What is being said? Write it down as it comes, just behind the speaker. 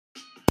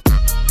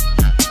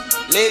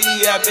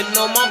Lately I've been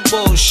on my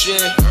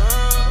bullshit.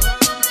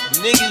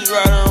 Niggas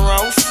riding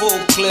around with full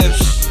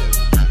clips.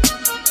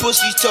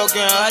 Pussies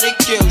talking how they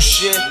kill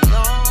shit,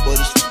 but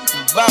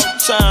it's about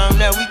time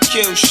that we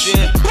kill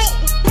shit.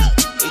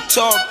 They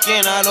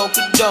talking, I don't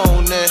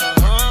condone it.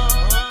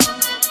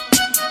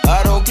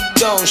 I don't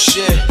condone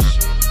shit.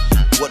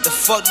 What the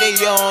fuck they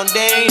on?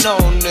 They ain't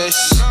on this.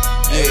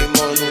 Aim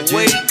on the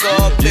wake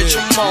up, bitch,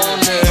 I'm on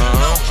it.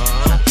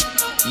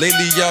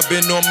 Lately I've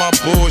been on my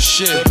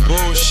bullshit.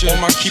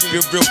 On my keep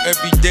it real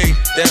every day,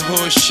 that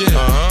hood shit.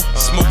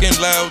 Smoking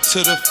loud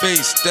to the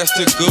face, that's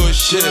the good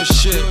shit.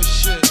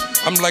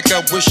 I'm like, I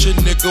wish a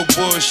nigga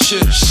would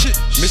shit.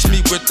 Miss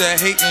me with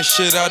that hating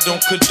shit, I don't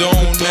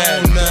condone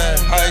that.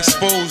 I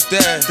expose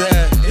that,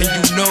 and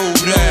you know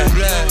that.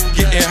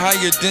 Getting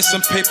higher than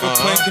some paper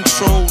plane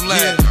control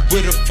that.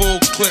 With a full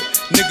clip,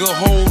 nigga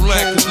hold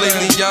that. Cause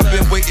lately I've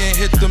been waiting,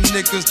 hit them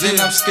niggas, then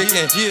I'm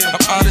skating.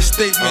 I'm out of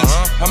statements,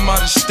 I'm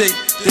out of state,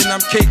 then I'm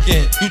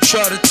caking. You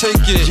try to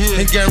take it,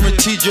 and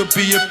guaranteed you'll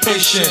be a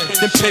patient.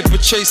 Then paper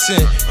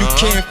chasing, you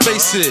can't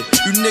face it.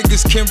 You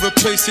niggas can't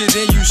replace it,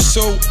 and you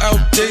so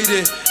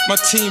outdated. My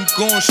team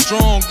going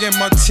strong and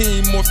my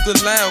team off the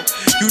loud.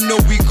 You know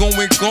we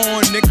going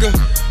gone, nigga.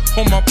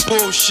 On my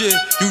bullshit,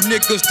 you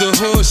niggas the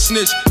hood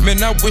snitch.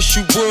 Man, I wish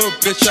you would,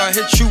 bitch. I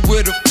hit you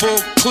with a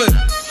full clip.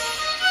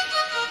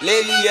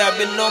 Lately I've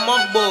been on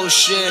my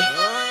bullshit.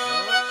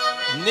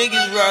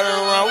 Niggas riding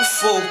around with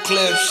full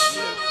clips.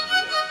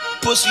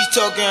 Pussies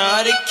talking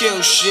how they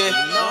kill shit,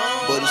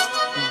 but it's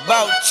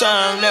about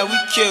time that we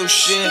kill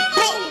shit.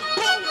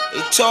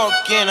 They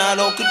talking, I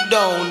don't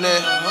condone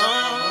it.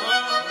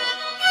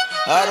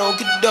 I don't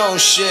condone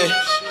shit.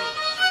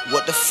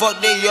 What the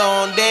fuck they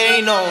on?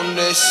 They ain't on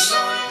this.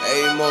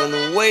 Aim on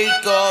the wake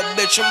up,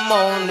 bitch, I'm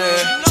on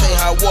it. Tell you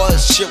how it was,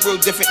 shit real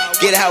different.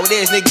 Get it how it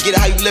is, nigga, get it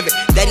how you live it.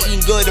 Daddy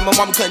eating good and my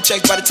mama cutting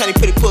checks. By the time he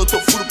put it, put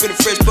food up in the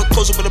fridge, put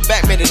clothes up in the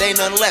back, man, it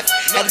ain't nothing left.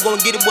 Had to go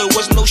and get it, but it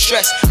wasn't no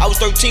stress. I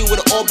was 13 with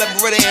an all black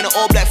Beretta and an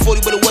all black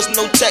 40, but it wasn't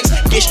no text.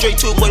 Get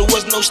straight to it, but it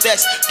wasn't no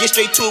stats. Get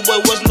straight to it,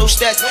 but it wasn't no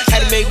stats.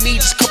 Had to make me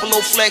just a couple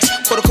low flex.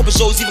 Caught a couple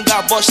Zoes, even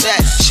got bust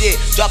that. Shit,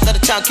 dropped out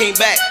of town, came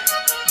back.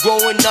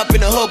 Growing up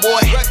in the hood,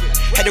 boy,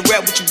 had to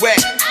rap what you rap.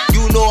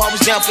 You know I was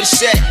down for the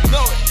set.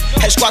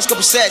 Had to squash a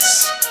couple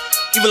sets,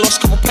 even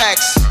lost a couple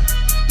packs.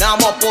 Now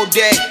I'm up all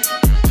day,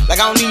 like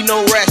I don't need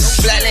no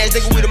rest. Flatlands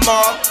nigga with a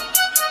mob,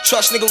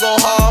 trust nigga go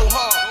hard.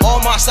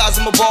 All my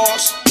sides of my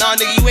balls. Nah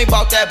nigga, you ain't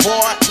bout that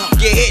boy.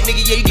 Get hit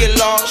nigga, yeah you get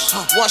lost.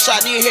 One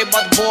shot, you ain't hear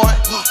about the boy.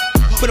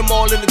 Put them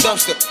all in the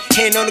dumpster.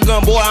 Hand on the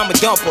gun, boy, I'm a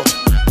dumper.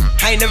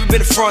 I ain't never been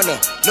a fronter,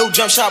 no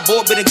jump shot,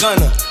 boy, been a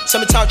gunner.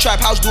 Summertime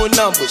trap house doing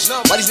numbers.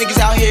 Why these niggas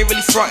out here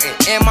really frontin'?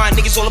 And my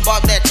niggas all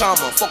about that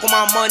karma. Fuck with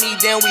my money,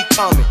 then we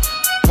comin'.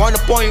 Run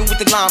up on you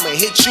with the llama,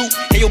 hit you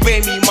and your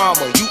baby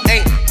mama. You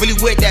ain't really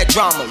with that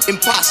drama.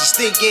 Imposters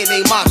thinking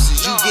they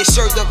mobsters. You get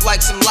served up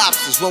like some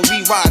lobsters. When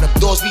we ride up,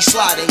 doors be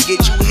sliding. Get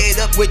you hit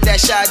up with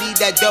that shotty,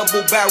 that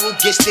double barrel.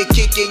 Gets the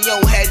kick in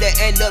your head, the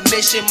end of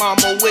mission.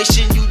 Mama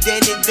wishing you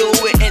didn't do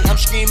it. And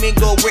I'm screaming,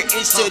 go written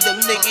to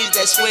them niggas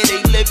that swear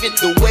they living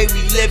the way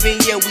we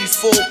living. Yeah, we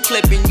full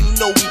clipping. You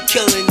know we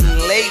killing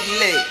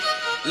lately.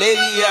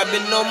 Lately I've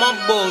been on my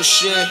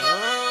bullshit.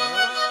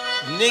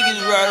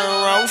 Niggas riding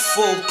around with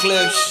full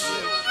clips.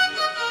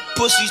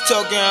 Pussies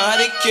talking how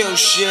they kill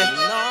shit,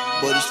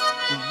 but it's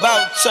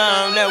about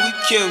time that we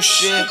kill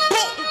shit.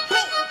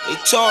 They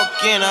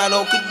talking, I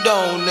don't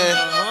condone it.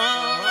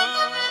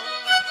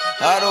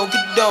 I don't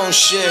condone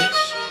shit.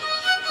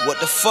 What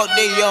the fuck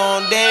they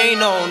on? They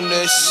ain't on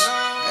this.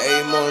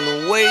 Aim on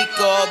the wake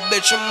up,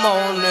 bitch, I'm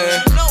on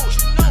it.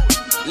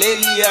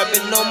 Lately I've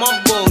been on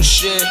my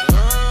bullshit.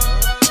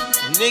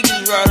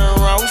 Niggas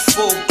riding around with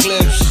full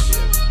clips.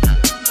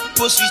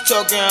 Pussies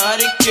talking how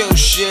they kill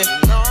shit,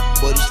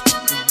 but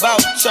it's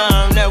about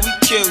time that we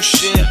kill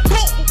shit.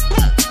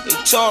 They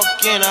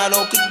talking, I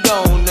don't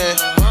condone it.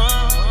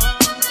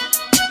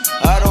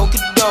 I don't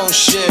condone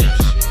shit.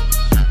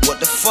 What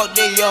the fuck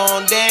they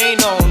on? They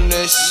ain't on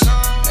this.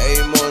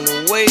 Aim on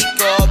the wake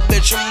up,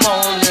 bitch, I'm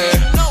on it.